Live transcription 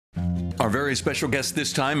Our very special guest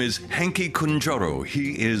this time is Henjki Koentjoro.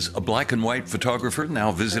 He is a black and white photographer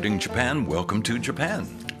now visiting Japan. Welcome to Japan.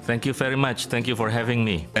 Thank you very much. Thank you for having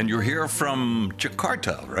me. And you're here from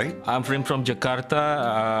Jakarta, right? I'm from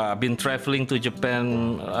Jakarta. I've been traveling to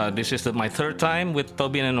Japan. This is my third time with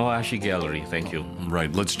Tobin-Ohashi Gallery. Thank you.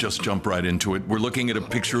 Right, let's just jump right into it. We're looking at a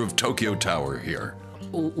picture of Tokyo Tower here.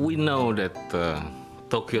 We know that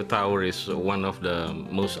Tokyo Tower is one of the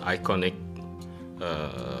most iconic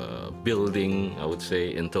building, I would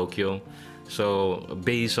say, in Tokyo. So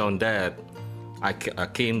based on that, I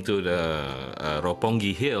came to the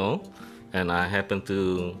Roppongi Hill, and I happened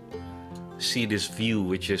to see this view,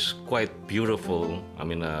 which is quite beautiful. I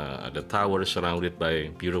mean, the tower is surrounded by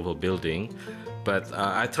beautiful building, but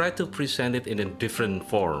I tried to present it in a different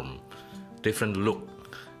form, different look.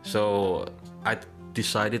 So I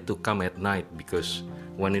decided to come at night, because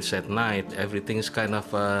when it's at night, everything is kind of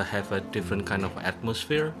have a different kind of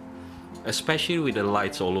atmosphere. Especially with the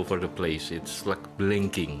lights all over the place. It's like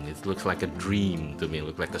blinking. It looks like a dream to me. It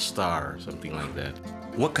looks like a star, something like that.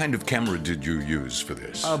 What kind of camera did you use for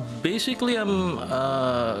this? Basically, I'm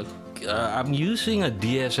using a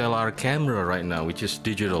DSLR camera right now, which is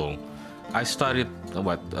digital. I started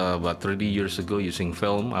about 30 years ago using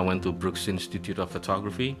film. I went to Brooks Institute of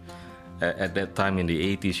Photography. At that time in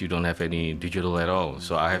the 80s, you don't have any digital at all.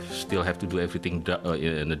 So I still have to do everything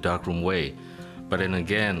in a darkroom way. But then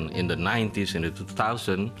again, in the 90s, in the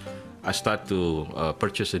 2000s, I started to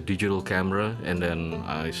purchase a digital camera, and then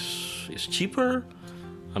it's cheaper.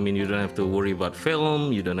 I mean, you don't have to worry about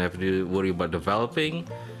film, you don't have to worry about developing,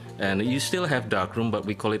 and you still have darkroom, but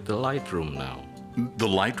we call it the Lightroom now. The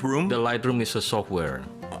Lightroom? The Lightroom is a software.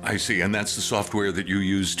 I see, and that's the software that you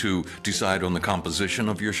use to decide on the composition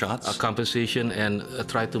of your shots? A composition, and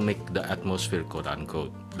try to make the atmosphere, quote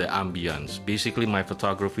unquote, the ambience. Basically, my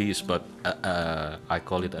photography is, but I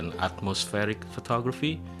call it an atmospheric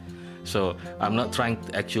photography. So I'm not trying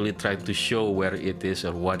to show where it is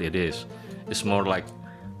or what it is. It's more like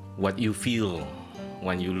what you feel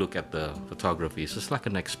when you look at the photography. It's just like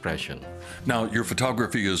an expression. Now, your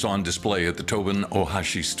photography is on display at the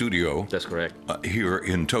Tobin-Ohashi studio. That's correct. Here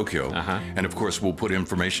in Tokyo. And of course, we'll put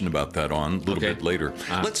information about that on a little bit later.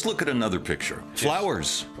 Let's look at another picture. Yes.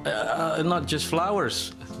 Flowers. Not just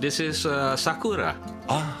flowers. This is sakura.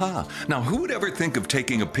 Now, who would ever think of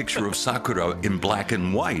taking a picture of sakura in black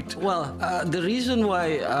and white? Well, the reason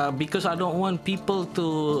why, because I don't want people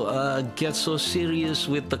to get so serious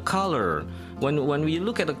with the color. When we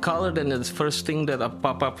look at the color, then the first thing that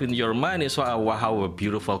pop up in your mind is how a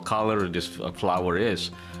beautiful color this flower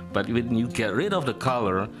is. But when you get rid of the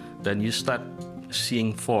color, then you start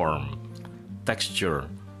seeing form, texture.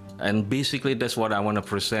 And basically, that's what I want to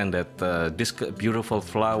present, that this beautiful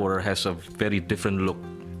flower has a very different look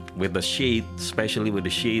with the shade, especially with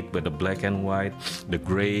the shade, with the black and white, the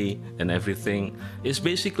gray and everything. It's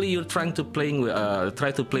basically you're trying to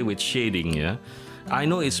try to play with shading, yeah? I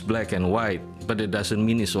know it's black and white, but it doesn't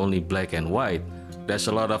mean it's only black and white. There's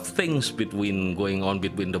a lot of things going on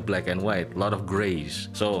between the black and white, a lot of grays.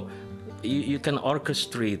 So you can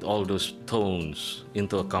orchestrate all those tones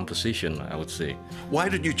into a composition, I would say. Why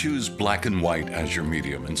did you choose black and white as your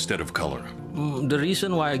medium instead of color? The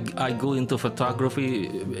reason why I go into photography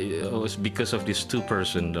was because of these two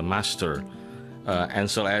persons, the master,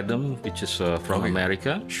 Ansel Adams, which is from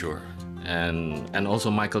America. Sure. And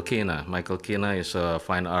also Michael Kena. Michael Kena is a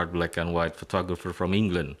fine art black and white photographer from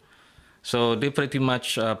England. So they pretty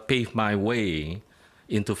much paved my way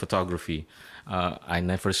into photography. I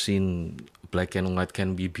never seen black and white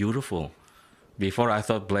can be beautiful. Before, I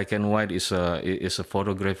thought black and white is a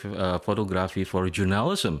photography for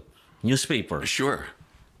journalism, newspaper. Sure.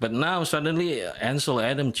 But now suddenly Ansel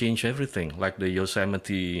Adams changed everything, like the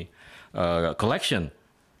Yosemite collection.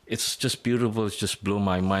 It's just beautiful. It just blew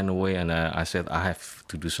my mind away, and I said I have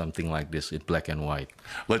to do something like this in black and white.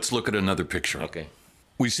 Let's look at another picture. Okay.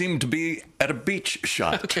 We seem to be at a beach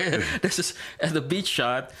shot. Okay, this is at the beach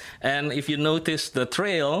shot, and if you notice the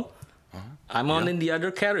trail, I'm in the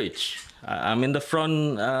other carriage. I'm in the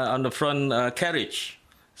front on the front carriage.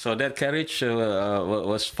 So that carriage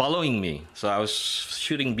was following me. So I was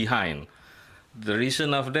shooting behind. The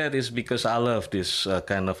reason of that is because I love this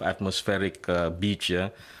kind of atmospheric beach,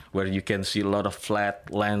 where you can see a lot of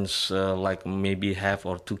flat lands, like maybe 1/2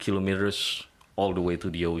 or 2 kilometers all the way to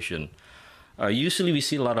the ocean. Usually we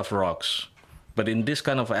see a lot of rocks, but in this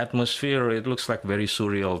kind of atmosphere, it looks like very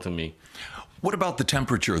surreal to me. What about the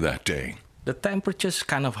temperature that day? The temperature is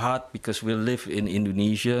kind of hot because we live in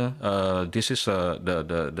Indonesia. This is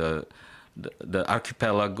the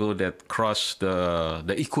archipelago that crossed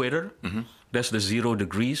the equator. That's the 0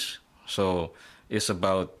 degrees. So it's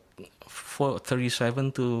about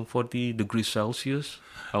 37 to 40 degrees Celsius,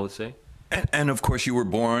 I would say. And of course, you were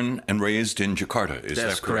born and raised in Jakarta. Is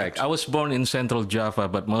That's that correct? I was born in Central Java,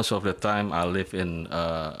 but most of the time I live in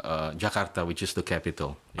Jakarta, which is the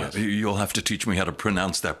capital. Yes. You'll have to teach me how to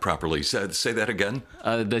pronounce that properly. Say that again.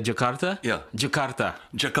 The Jakarta? Yeah. Jakarta.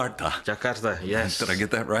 Jakarta. Jakarta, yes. Did I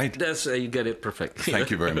get that right? That's you get it perfect.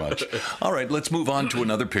 Thank you very much. All right, let's move on to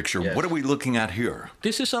another picture. Yes. What are we looking at here?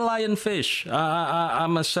 This is a lionfish.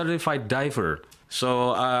 I'm a certified diver.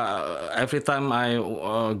 So every time I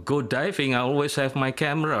go diving, I always have my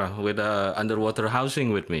camera with underwater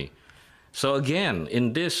housing with me. So again,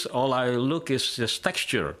 in this, all I look is just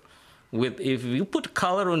texture. If you put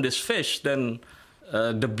color on this fish, then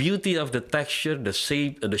the beauty of the texture, the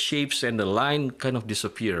shapes and the line kind of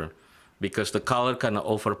disappear because the color kind of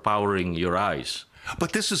overpowering your eyes.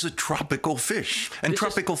 But this is a tropical fish, and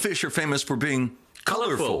tropical fish are famous for being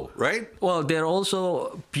colorful, right? Well, they're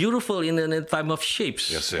also beautiful in a time of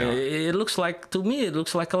shapes. Yes, they are. It looks like, to me, it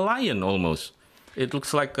looks like a lion almost. It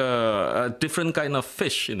looks like a different kind of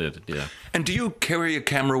fish in it. Yeah. And do you carry a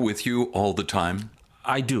camera with you all the time?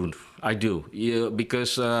 I do. Yeah,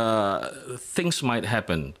 because things might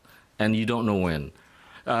happen, and you don't know when.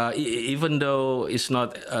 Even though it's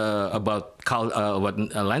not about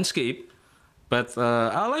landscape. But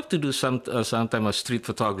I like to do sometimes street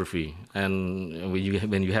photography, and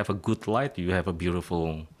when you have a good light, you have a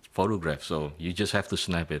beautiful photograph. So you just have to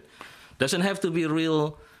snap it. Doesn't have to be a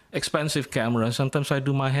real expensive camera. Sometimes I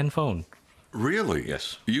do my handphone. Really?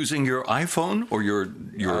 Yes. Using your iPhone or your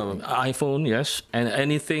iPhone, yes, and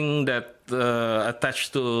anything that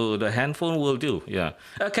attached to the handphone will do. Yeah,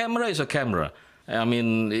 a camera is a camera. I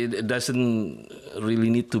mean, it doesn't really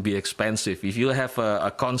need to be expensive. If you have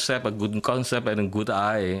a concept, a good concept, and a good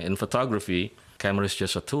eye in photography, camera is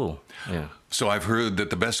just a tool. Yeah. So I've heard that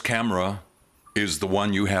the best camera is the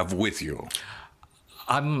one you have with you.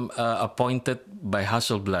 I'm appointed by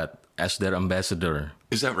Hasselblad as their ambassador.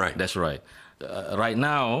 Is that right? That's right. Right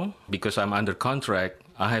now, because I'm under contract,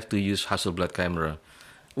 I have to use Hasselblad camera,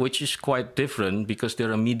 which is quite different because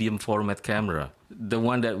they're a medium format camera. The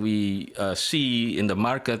one that we see in the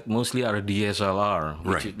market mostly are a DSLR,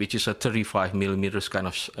 which is a 35 millimeters kind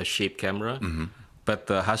of shape camera. Mm-hmm. But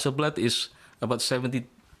Hasselblad is about 70%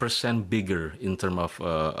 bigger in terms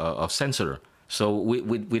of sensor. So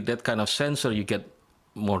with that kind of sensor, you get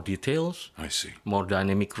more details. I see. More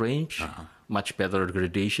dynamic range, much better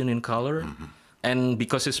gradation in color. Mm-hmm. And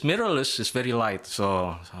because it's mirrorless, it's very light.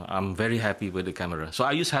 So I'm very happy with the camera. So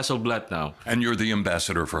I use Hasselblad now. And you're the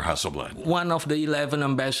ambassador for Hasselblad? One of the 11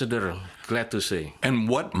 ambassadors, glad to say. And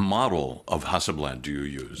what model of Hasselblad do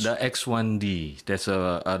you use? The X1D. That's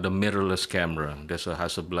the mirrorless camera. That's a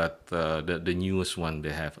Hasselblad, the newest one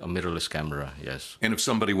they have, a mirrorless camera, yes. And if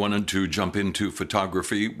somebody wanted to jump into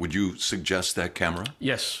photography, would you suggest that camera?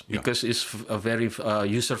 Yes, because it's very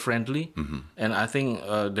user-friendly. Mm-hmm. And I think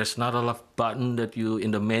there's not a lot of buttons that you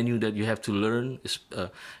in the menu that you have to learn.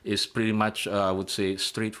 Is pretty much I would say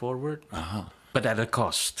straightforward, but at a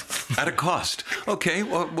cost. At a cost. Okay.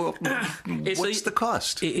 Well what's the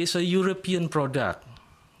cost? It's a European product.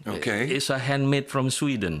 Okay. It's a handmade from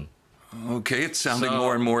Sweden. Okay, it's sounding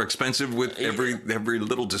more and more expensive with every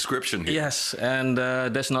little description here. Yes, and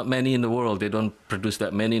there's not many in the world. They don't produce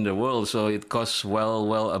that many in the world, so it costs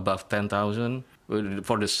well above 10,000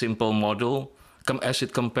 for the simple model. As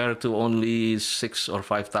it compared to only 6,000 or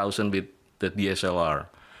 5,000 with the DSLR.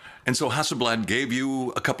 And so Hasselblad gave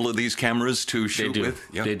you a couple of these cameras to shoot with?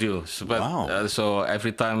 Yeah. They do. Wow. So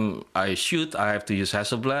every time I shoot, I have to use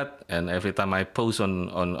Hasselblad, and every time I post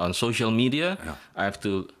on social media, I have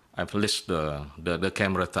to list the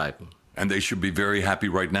camera type. And they should be very happy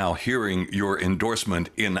right now hearing your endorsement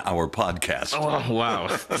in our podcast. Oh, wow.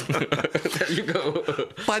 There you go.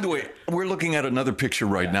 By the way, we're looking at another picture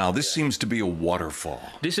right now. This seems to be a waterfall.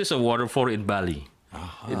 This is a waterfall in Bali.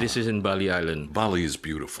 This is in Bali Island. Bali is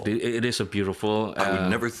beautiful. It is a beautiful... I would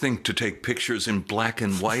never think to take pictures in black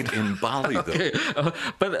and white in Bali, okay. though.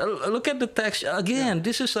 But look at the text. Again,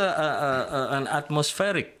 this is an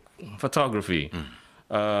atmospheric photography.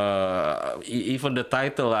 Even the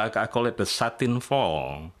title, I call it the Satin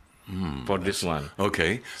Fall for this one.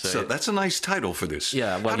 Okay, so that's a nice title for this.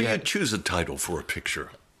 Yeah. How do you choose a title for a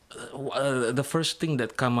picture? The first thing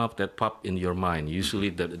that pop in your mind, usually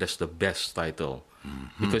that's the best title.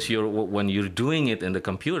 Mm-hmm. Because when you're doing it in the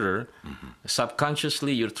computer,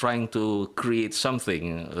 subconsciously you're trying to create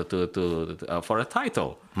something for a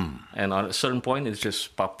title. And at a certain point, it's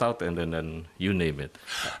just popped out, and then you name it.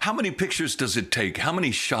 How many pictures does it take? How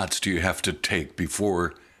many shots do you have to take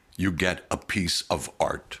before you get a piece of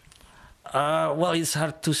art? Well, it's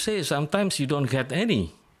hard to say. Sometimes you don't get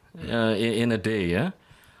any. in a day. Yeah,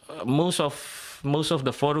 most of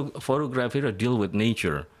the photography here deal with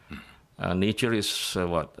nature. Nature is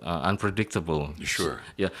unpredictable. Sure.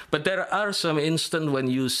 Yeah, but there are some instances when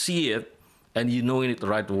you see it and you know it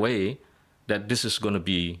right away that this is going to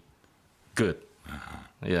be good.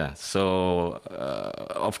 Yeah. So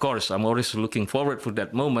of course, I'm always looking forward for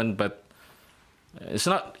that moment, but it's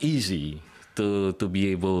not easy to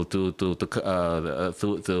be able to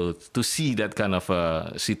see that kind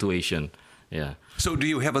of situation. Yeah. So do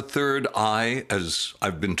you have a third eye? As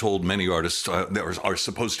I've been told, many artists are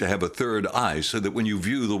supposed to have a third eye, so that when you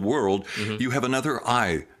view the world, you have another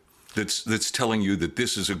eye that's telling you that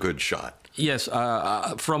this is a good shot. Yes.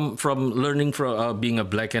 From learning from being a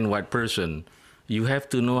black and white person, you have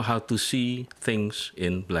to know how to see things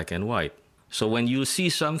in black and white. So when you see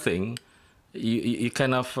something, you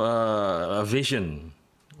kind of a vision,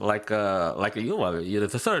 like you're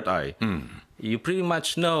the third eye. You pretty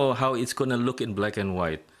much know how it's going to look in black and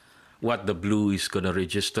white, what the blue is going to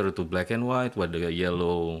register to black and white, what the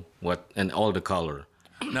yellow, and all the color.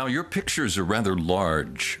 Now, your pictures are rather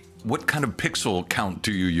large. What kind of pixel count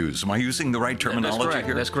do you use? Am I using the right terminology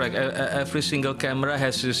here? That's correct. Every single camera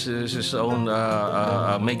has its own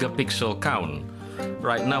megapixel count.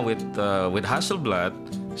 Right now with Hasselblad,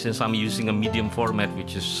 since I'm using a medium format,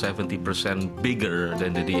 which is 70% bigger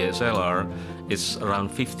than the DSLR, it's around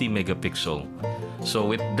 50 megapixel. So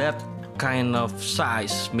with that kind of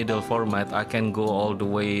size, middle format, I can go all the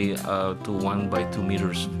way to 1 by 2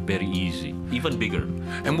 meters very easy, even bigger.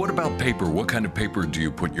 And what about paper? What kind of paper do you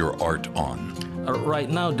put your art on? Right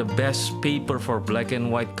now, the best paper for black and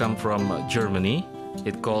white come from Germany.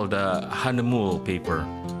 It's called Hanemühl paper.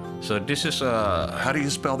 So this is How do you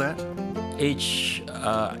spell that?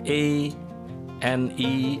 Hanemuhle.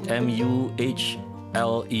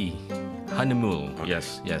 Hanemühl. Okay.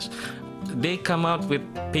 Yes. They come out with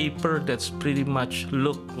paper that's pretty much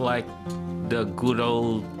look like the good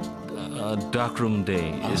old darkroom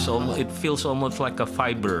day. It feels almost like a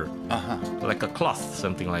fiber, like a cloth,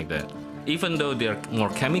 something like that. Even though they're more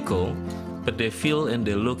chemical, but they feel and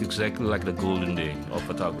they look exactly like the golden day of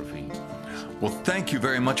photography. Well, thank you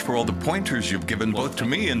very much for all the pointers you've given both to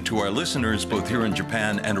me and to our listeners, both here in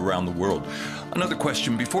Japan and around the world. Another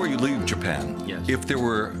question before you leave Japan. Yes. If there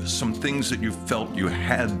were some things that you felt you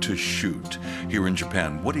had to shoot here in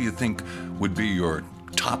Japan, what do you think would be your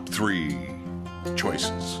top 3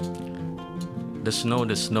 choices? The snow,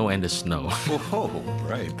 and the snow. Oh,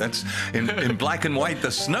 right. That's in black and white,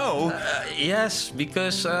 the snow. Yes,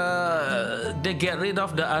 because they get rid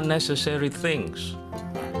of the unnecessary things.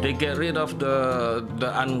 They get rid of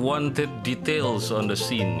the unwanted details on the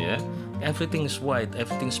scene. Yeah, everything is white,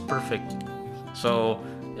 everything's perfect. So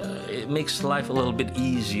it makes life a little bit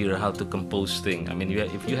easier how to compose things. I mean,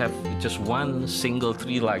 if you have just one single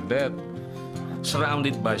tree like that,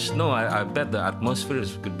 surrounded by snow, I bet the atmosphere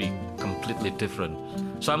could be completely different.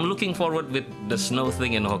 So I'm looking forward with the snow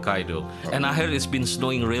thing in Hokkaido. And I heard it's been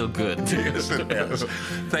snowing real good. Yes, it has.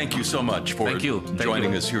 Thank you so much for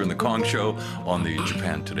joining us here in the Kong Show on the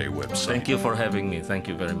Japan Today website. Thank you for having me. Thank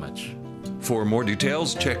you very much. For more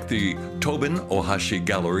details, check the Tobin-Ohashi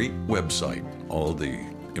Gallery website. All the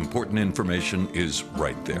important information is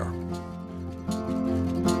right there.